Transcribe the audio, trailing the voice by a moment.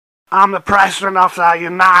I'm the President of the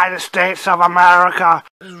United States of America.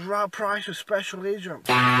 This is Rob Pryshes, Special Agent.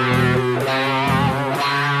 It's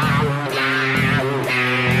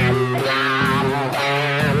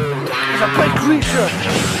a big creature.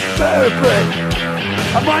 Very big.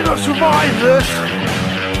 I might not survive this.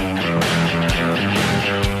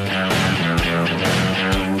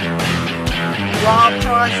 Rob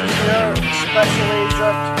Pryshes here, Special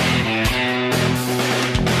Agent.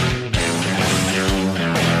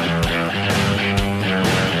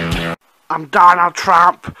 I'm Donald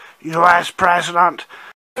Trump, US President.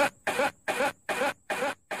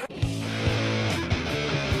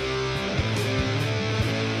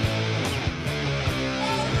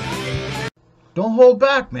 Don't hold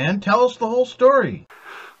back, man. Tell us the whole story.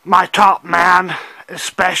 My top man is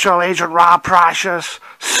Special Agent Rob Pryshes,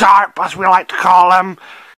 SARP as we like to call him.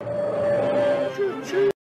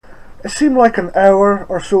 It seemed like an hour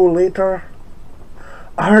or so later,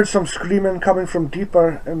 I heard some screaming coming from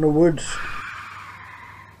deeper in the woods.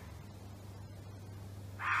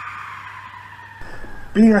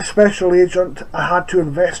 Being a special agent, I had to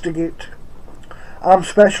investigate. I'm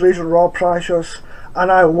Special Agent Rob Pryshes,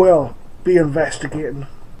 and I will be investigating.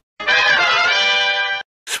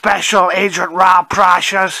 Special Agent Rob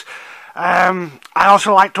Pryshes. I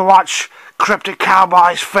also like to watch Cryptic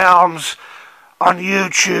Cowboys films on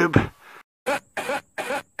YouTube. What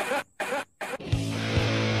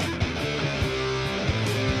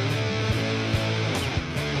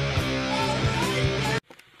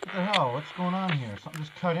the hell? What's going on here? Something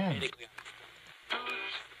just cut in.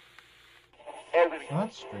 Oh,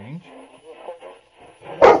 that's strange.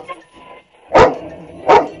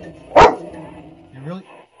 You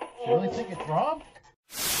really think it's Rob?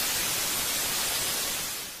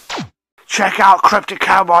 Check out Cryptic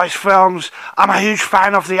Cowboys films. I'm a huge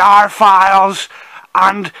fan of the R-Files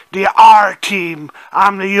and the R-Team.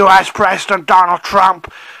 I'm the US President Donald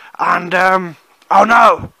Trump. And, oh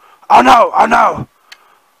no! Oh no! Oh no!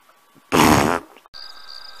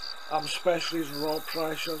 I'm Special Agent Rob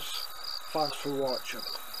Pryshes. Thanks for watching.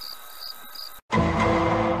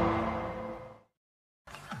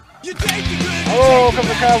 Hello,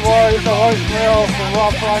 Cryptic Cowboys. It's a voicemail from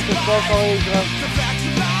Rob Pryshes, Special Agent.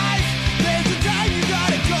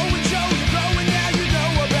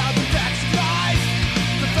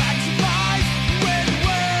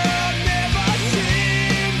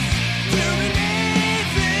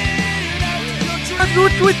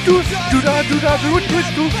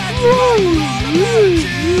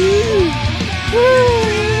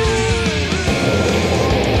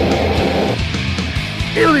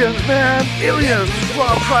 Aliens, man! Aliens!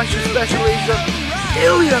 Rob Pryshes, Special Agent!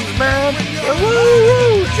 Aliens, man!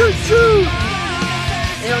 Woo! Choo choo!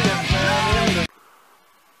 Aliens, man! Aliens!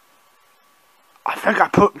 I think I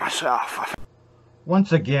put myself.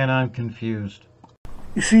 Once again, I'm confused.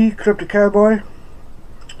 You see, Cryptic Cowboy?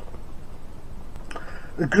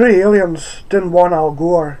 The grey aliens didn't want Al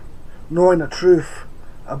Gore knowing the truth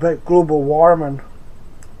about global warming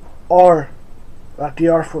or that the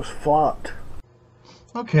earth was flat.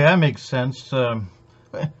 Okay, that makes sense. Wait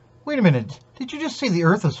a minute. Did you just say the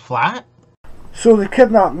earth is flat? So they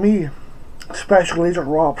kidnapped me, Special Agent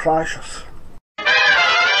Rob Pryshes.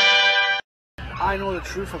 I know the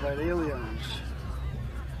truth about aliens.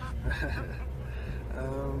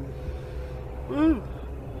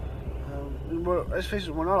 Let's face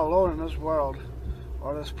it, we're not alone in this world,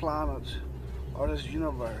 or this planet, or this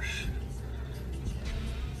universe.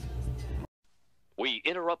 We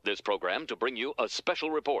interrupt this program to bring you a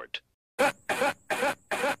special report.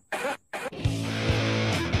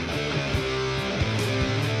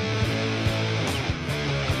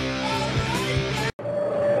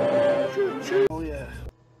 Oh yeah.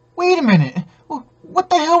 Wait a minute. What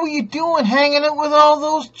the hell were you doing hanging out with all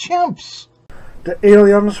those chimps? The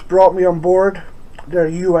aliens brought me on board their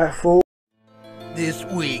UFO. This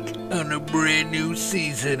week on a brand new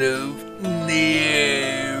season of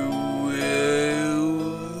No.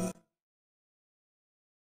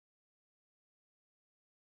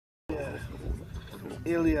 Yeah.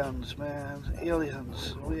 Aliens, man.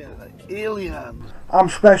 Aliens. Oh yeah, like aliens. I'm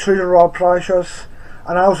Special Agent Rob Pryshes,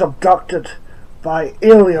 and I was abducted by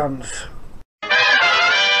aliens.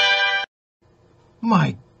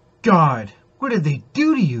 My God. What did they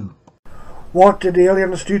do to you? What did the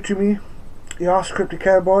aliens do to me? You asked, Cryptic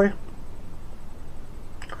Cowboy.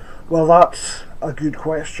 Well, that's a good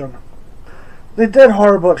question. They did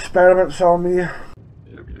horrible experiments on me.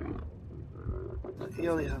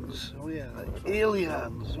 Aliens, oh yeah, like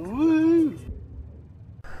aliens, woo!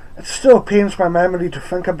 It still pains my memory to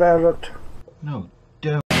think about it. No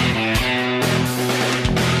doubt.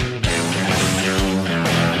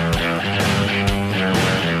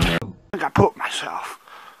 pooped myself.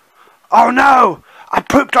 Oh no! I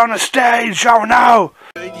pooped on the stage! Oh no!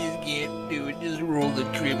 I just can't do it. Just roll the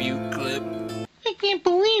tribute clip. I can't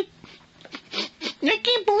believe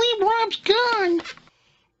Rob's gone.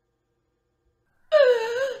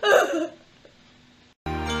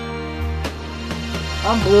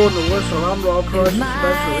 I'm blowing the whistle. I'm Rob Pryshes,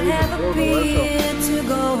 special agent, blowing the whistle. To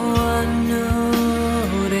go unnoticed.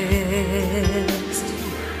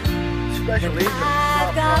 Special agent, I've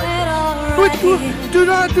Rob got it Pryshes. all right here, Do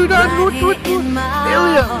not, right in my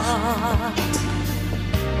aliens! heart.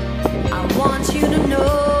 I want you to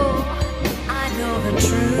know I know the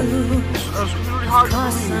truth. It's really hard to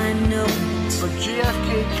Cause believe, I know but JFK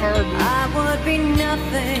Kennedy, I would be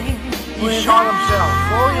nothing. he shot himself.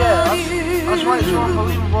 Oh yeah, that's why it's so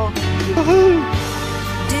unbelievable.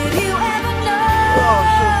 Did you ever know Oh,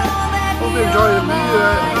 that hope you enjoy the video.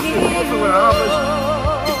 Hopefully what happens.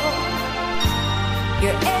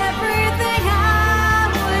 you're everything I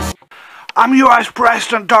wish. I'm US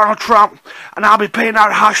President Donald Trump, and I'll be paying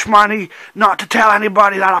out hush money not to tell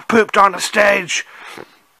anybody that I pooped on the stage.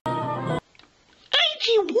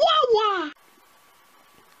 Chihuahua.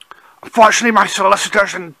 Unfortunately, my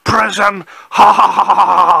solicitor's in prison. Ha ha ha ha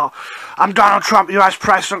ha. I'm Donald Trump, US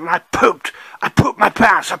President, and I pooped. I pooped my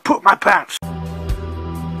pants. I pooped my pants.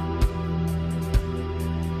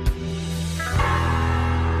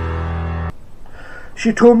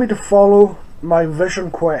 She told me to follow my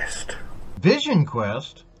vision quest. Vision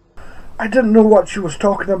Quest? I didn't know what she was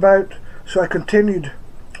talking about, so I continued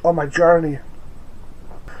on my journey.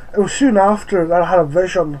 It was soon after that I had a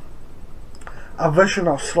vision of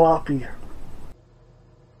Slappy.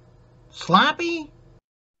 Slappy?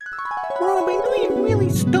 Rob, I know you're really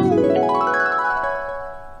stoned.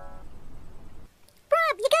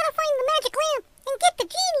 Rob, you gotta find the magic lamp and get the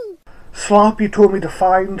genie. Slappy told me to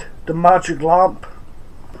find the magic lamp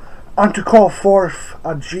and to call forth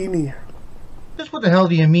a genie. Just what the hell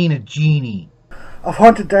do you mean, a genie? I've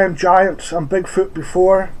hunted down giants and Bigfoot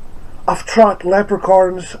before. I've tracked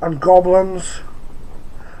leprechauns and goblins.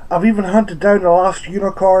 I've even hunted down the last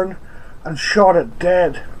unicorn and shot it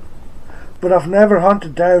dead. But I've never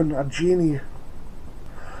hunted down a genie.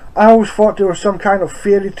 I always thought they were some kind of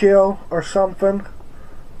fairy tale or something,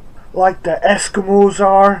 like the Eskimos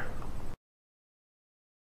are.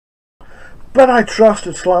 But I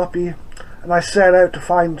trusted Slappy, and I set out to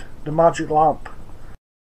find the magic lamp.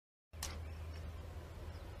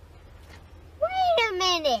 Wait a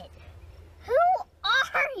minute. Who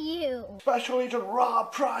are you? Special Agent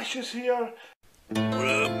Rob Pryshes here.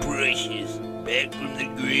 Rob Pryshes, back from the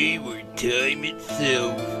grave or time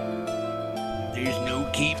itself. There's no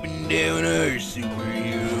keeping down our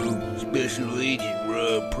superhero, Special Agent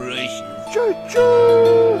Rob Pryshes.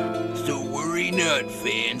 Choo-choo! So worry not,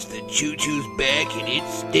 fans, the choo-choo's back in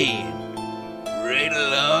its stand. Right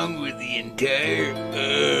along with the entire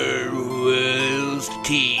Wiles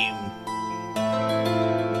team.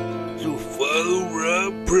 So follow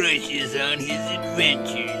Rob Pryshes on his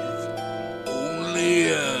adventures.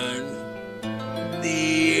 Only on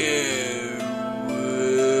the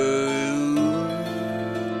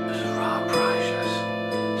This is Rob Pryshes,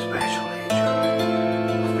 Special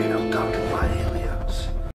Agent. I've been abducted by aliens.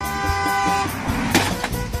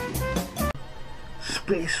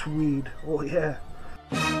 Space weed, oh yeah.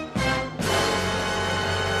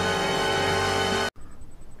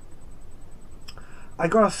 I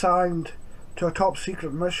got assigned to a top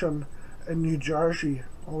secret mission in New Jersey,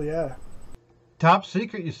 oh yeah. Top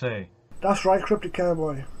secret, you say? That's right, Cryptic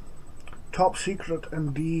Cowboy. Top secret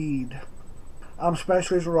indeed. I'm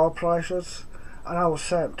Special Agent Rob Pryshes, and I was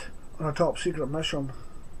sent on a top secret mission.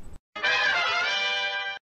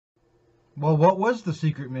 Well, what was the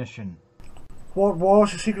secret mission? What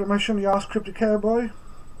was the secret mission, you ask, Cryptic Cowboy?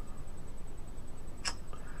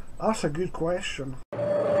 That's a good question.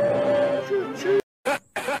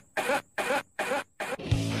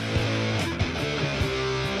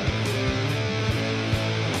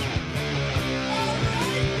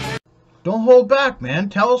 Don't hold back, man.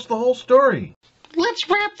 Tell us the whole story. Let's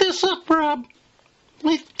wrap this up, Rob.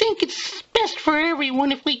 I think it's best for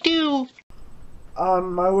everyone if we do.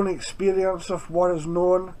 And my own experience of what is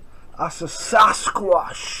known as the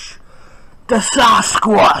Sasquatch. The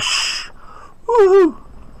Sasquatch! Woohoo!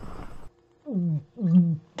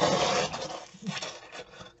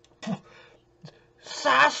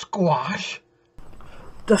 Sasquatch?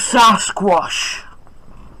 The Sasquatch!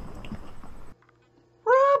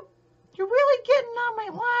 Rob, you're really getting on my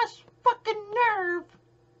last fucking nerve.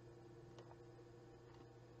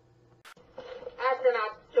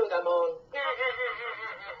 Astronauts to the moon.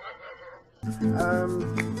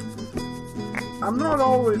 I'm not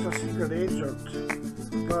always a secret agent,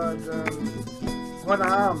 but when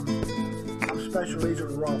I am, I'm Special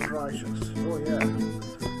Agent Rob Pryshes. Oh yeah.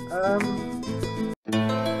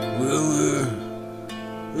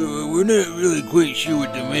 We're not really quite sure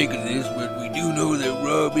what to make of this, but we do know that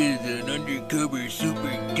Rob is an undercover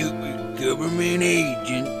super-duper government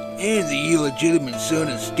agent and the illegitimate son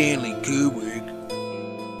of Stanley Kubrick.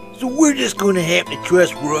 So we're just gonna have to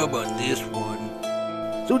trust Rob on this one.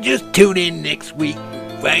 So just tune in next week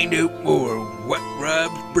to find out more what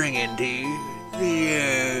Rob's bringing to you.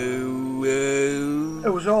 It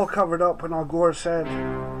was all covered up when Al Gore said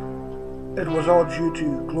it was all due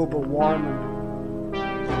to global warming.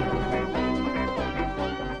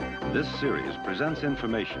 This series presents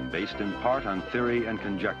information based in part on theory and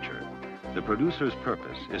conjecture. The producer's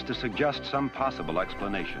purpose is to suggest some possible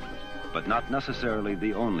explanations, but not necessarily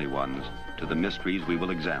the only ones, to the mysteries we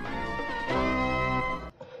will examine.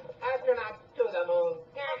 Astronaut to the moon.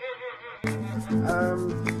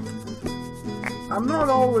 I'm not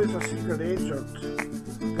always a secret agent,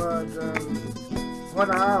 but when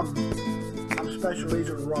I am, I'm Special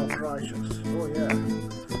Agent Rob Pryshes. Oh yeah.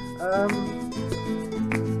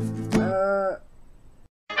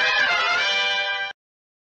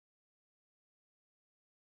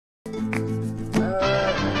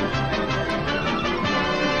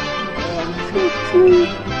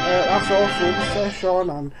 That's all for the session,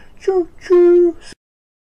 and choo choo.